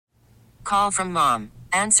Call from mom.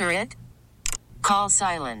 Answer it. Call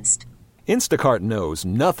silenced. Instacart knows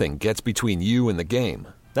nothing gets between you and the game.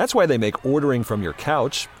 That's why they make ordering from your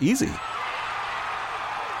couch easy.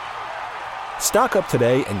 Stock up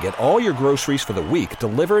today and get all your groceries for the week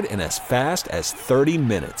delivered in as fast as 30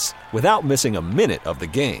 minutes without missing a minute of the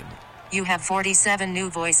game. You have 47 new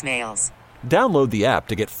voicemails. Download the app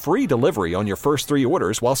to get free delivery on your first 3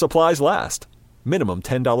 orders while supplies last. Minimum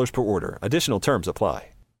 $10 per order. Additional terms apply.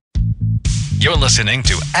 You're listening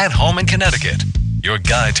to At Home in Connecticut, your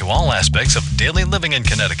guide to all aspects of daily living in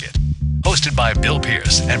Connecticut. Hosted by Bill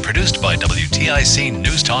Pierce and produced by WTIC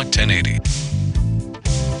News Talk 1080.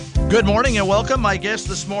 Good morning and welcome. My guest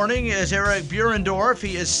this morning is Eric Bierendorf.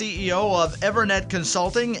 He is CEO of Evernet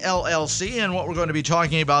Consulting, LLC. And what we're going to be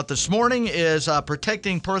talking about this morning is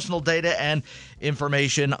protecting personal data and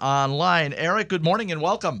information online. Eric, good morning and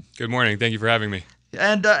welcome. Good morning. Thank you for having me.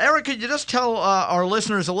 And Eric, could you just tell our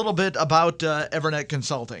listeners a little bit about Evernet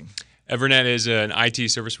Consulting? Evernet is an IT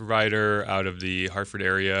service provider out of the Hartford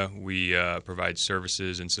area. We provide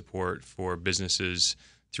services and support for businesses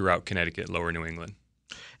throughout Connecticut, Lower New England.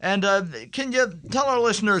 And can you tell our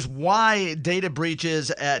listeners why data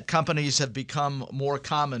breaches at companies have become more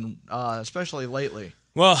common, especially lately?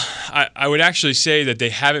 Well, I would actually say that they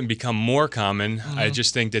haven't become more common. Mm-hmm. I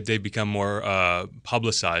just think that they've become more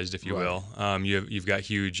publicized, if you will. You've got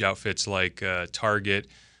huge outfits like Target,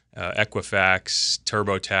 Equifax,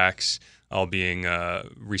 TurboTax, all being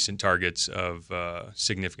recent targets of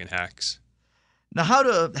significant hacks. Now, how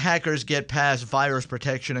do hackers get past virus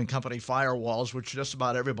protection and company firewalls, which just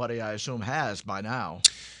about everybody, I assume, has by now?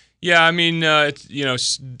 Yeah, I mean,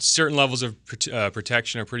 certain levels of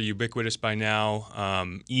protection are pretty ubiquitous by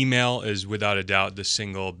now. Email is without a doubt the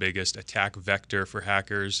single biggest attack vector for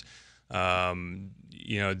hackers.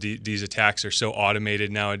 These attacks are so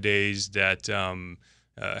automated nowadays that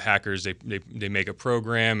hackers, they make a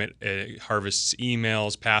program, it harvests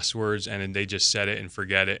emails, passwords, and then they just set it and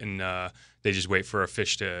forget it, and they just wait for a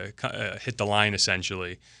fish to hit the line,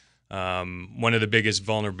 essentially. One of the biggest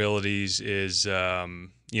vulnerabilities is,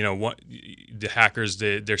 the hackers,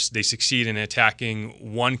 they succeed in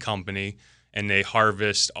attacking one company, and they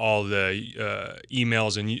harvest all the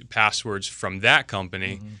emails and passwords from that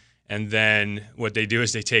company. Mm-hmm. And then what they do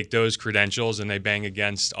is they take those credentials and they bang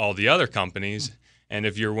against all the other companies. Mm-hmm. And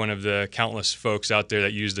if you're one of the countless folks out there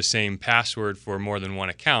that use the same password for more than one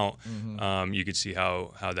account, mm-hmm. You could see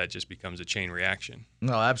how that just becomes a chain reaction.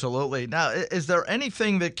 No, absolutely. Now, is there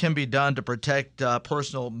anything that can be done to protect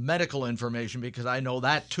personal medical information? Because I know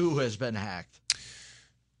that, too, has been hacked.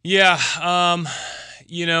 Yeah.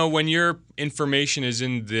 When your information is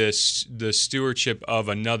in the stewardship of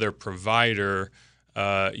another provider,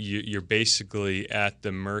 you're basically at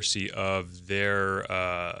the mercy of their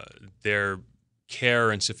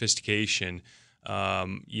care and sophistication. I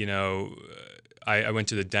went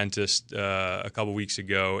to the dentist a couple weeks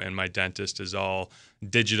ago, and my dentist is all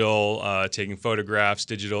digital, taking photographs,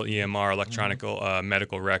 digital EMR, electronic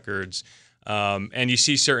medical records. And you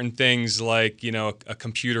see certain things like, a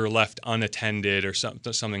computer left unattended or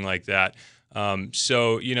something like that.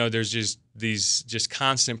 There's just these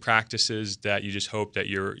constant practices that you just hope that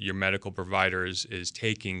your medical provider is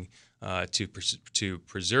taking to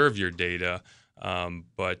preserve your data.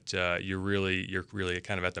 But you're really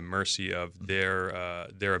kind of at the mercy of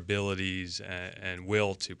their abilities and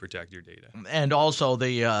will to protect your data. And also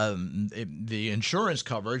the insurance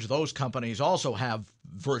coverage. Those companies also have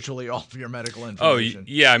virtually all of your medical information. Oh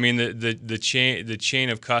yeah, I mean the chain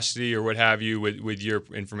of custody or what have you with your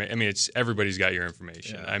information. I mean, everybody's got your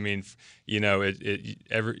information. Yeah. I mean,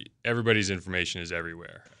 everybody's information is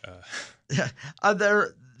everywhere. Are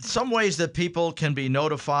there some ways that people can be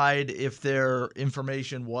notified if their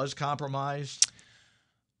information was compromised?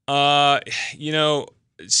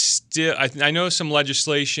 Still, I know some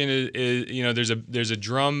legislation is there's a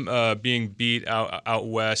drum being beat out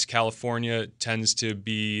west. California tends to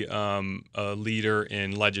be a leader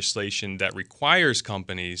in legislation that requires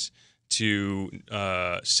companies to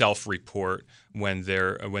self-report when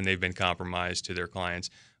they've been compromised to their clients.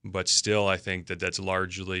 But still, I think that's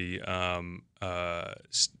largely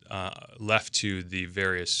left to the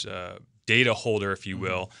various data holder, if you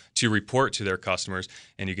will, to report to their customers.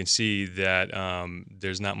 And you can see that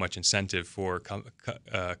there's not much incentive for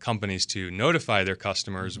companies to notify their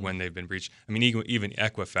customers when they've been breached. I mean, even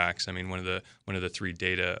Equifax. I mean, one of the three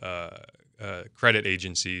data credit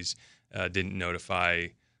agencies didn't notify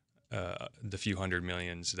the few hundred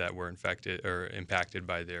millions that were infected or impacted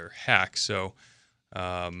by their hack. So.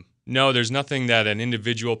 No, there's nothing that an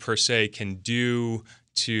individual per se can do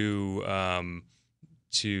to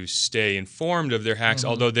to stay informed of their hacks.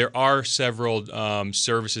 Although there are several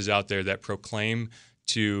services out there that proclaim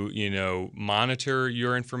to monitor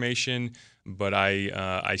your information, but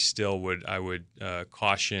I would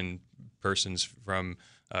caution persons from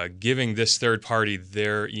giving this third party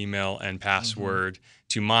their email and password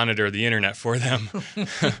to monitor the internet for them.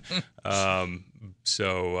 No,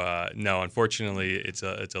 unfortunately, it's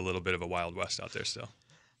a little bit of a Wild West out there still.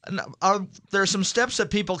 Are there some steps that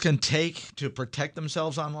people can take to protect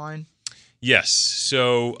themselves online? Yes.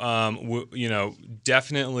 So,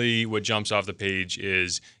 definitely what jumps off the page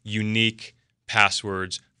is unique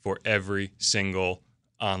passwords for every single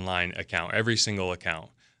online account, every single account.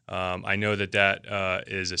 I know that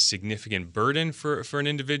is a significant burden for an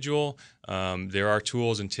individual. There are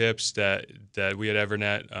tools and tips that we at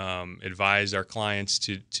Evernet advise our clients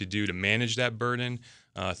to do to manage that burden.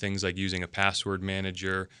 Things like using a password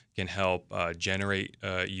manager can help generate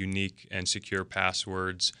unique and secure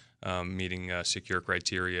passwords, meeting secure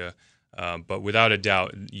criteria. But without a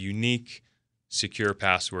doubt, unique, secure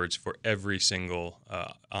passwords for every single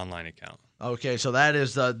online account. Okay, so that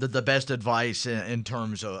is the best advice in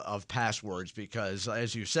terms of passwords, because,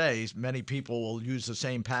 as you say, many people will use the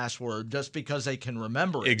same password just because they can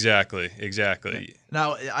remember it. Exactly.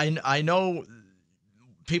 Now, I know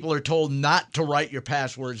people are told not to write your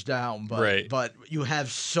passwords down, but you have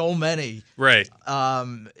so many. Right.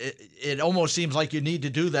 It almost seems like you need to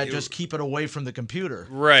do that. Just keep it away from the computer.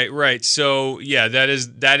 Right. So yeah,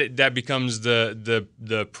 that becomes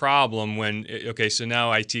the problem when so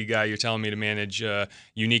now IT guy, you're telling me to manage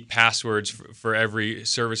unique passwords for every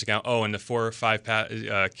service account. Oh, and the 4 or 5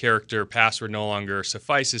 character password no longer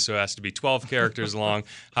suffices, so it has to be 12 characters long.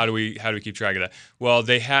 How do we keep track of that? Well,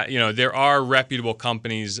 there are reputable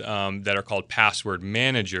companies that are called password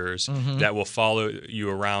managers that will follow you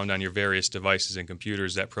around on your various devices and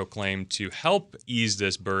computers that proclaim to help ease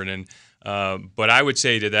this burden. But I would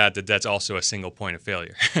say to that's also a single point of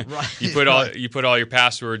failure. Right. You put all your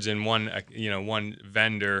passwords in one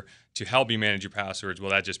vendor to help you manage your passwords.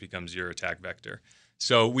 Well, that just becomes your attack vector.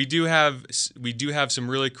 So we do have some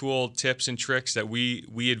really cool tips and tricks that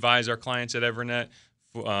we advise our clients at Evernet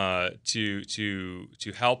to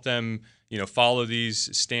help them follow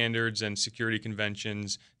these standards and security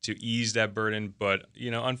conventions to ease that burden. But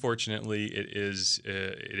unfortunately, it is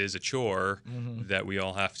a chore that we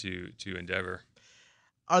all have to endeavor.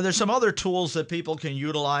 Are there some other tools that people can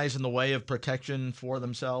utilize in the way of protection for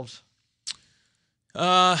themselves?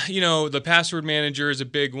 The password manager is a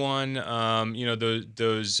big one.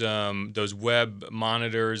 Those web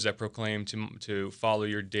monitors that proclaim to follow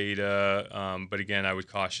your data. But again, I would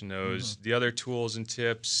caution those. The other tools and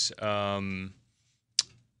tips.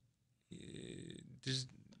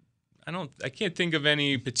 I can't think of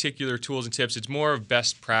any particular tools and tips. It's more of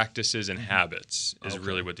best practices and habits is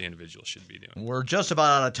really what the individual should be doing. We're just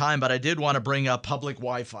about out of time, but I did want to bring up public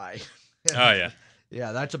Wi-Fi. Oh, yeah.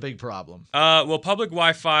 Yeah, that's a big problem. Well, public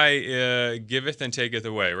Wi-Fi giveth and taketh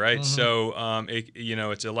away, right? So,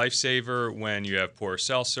 it's a lifesaver when you have poor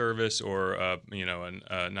cell service or,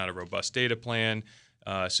 not a robust data plan.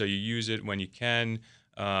 So you use it when you can.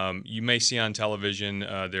 You may see on television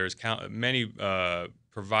there's many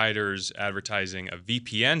providers advertising a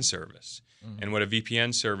VPN service. And what a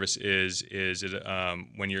VPN service is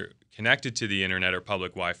when you're connected to the internet or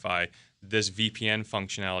public Wi-Fi, this VPN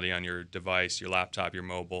functionality on your device, your laptop, your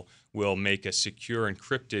mobile, will make a secure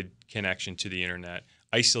encrypted connection to the internet,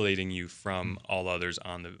 isolating you from all others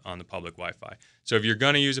on the public Wi-Fi. So if you're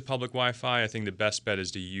going to use a public Wi-Fi, I think the best bet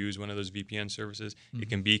is to use one of those VPN services. It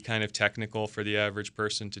can be kind of technical for the average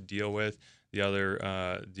person to deal with. The other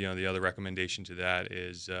recommendation to that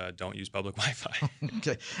is don't use public Wi-Fi.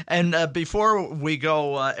 Okay. And before we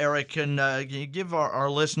go, Eric, can you give our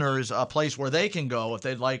listeners a place where they can go if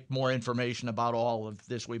they'd like more information about all of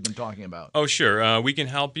this we've been talking about? Oh, sure. We can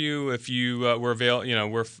help you if you we're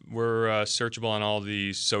searchable on all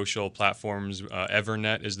the social platforms.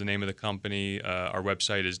 Evernet is the name of the company. Our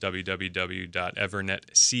website is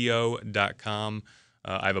www.evernetco.com.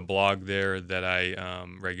 I have a blog there that I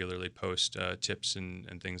regularly post tips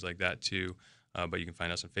and things like that too. But you can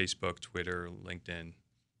find us on Facebook, Twitter, LinkedIn,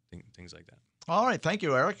 things like that. All right. Thank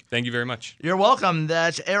you, Eric. Thank you very much. You're welcome.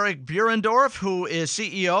 That's Eric Bierendorf, who is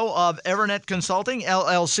CEO of Evernet Consulting,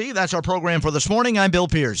 LLC. That's our program for this morning. I'm Bill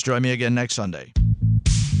Pierce. Join me again next Sunday.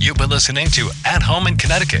 You've been listening to At Home in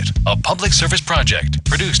Connecticut, a public service project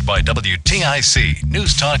produced by WTIC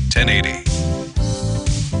News Talk 1080.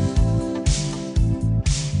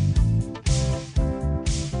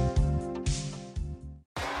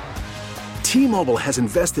 T-Mobile has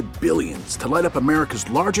invested billions to light up America's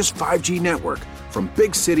largest 5G network, from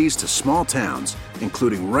big cities to small towns,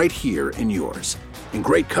 including right here in yours. And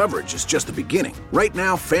great coverage is just the beginning. Right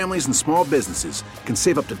now, families and small businesses can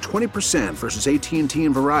save up to 20% versus AT&T and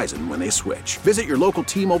Verizon when they switch. Visit your local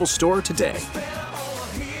T-Mobile store today.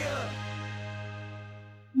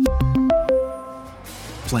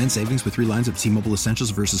 Plan savings with 3 lines of T-Mobile Essentials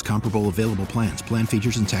versus comparable available plans. Plan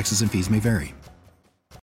features and taxes and fees may vary.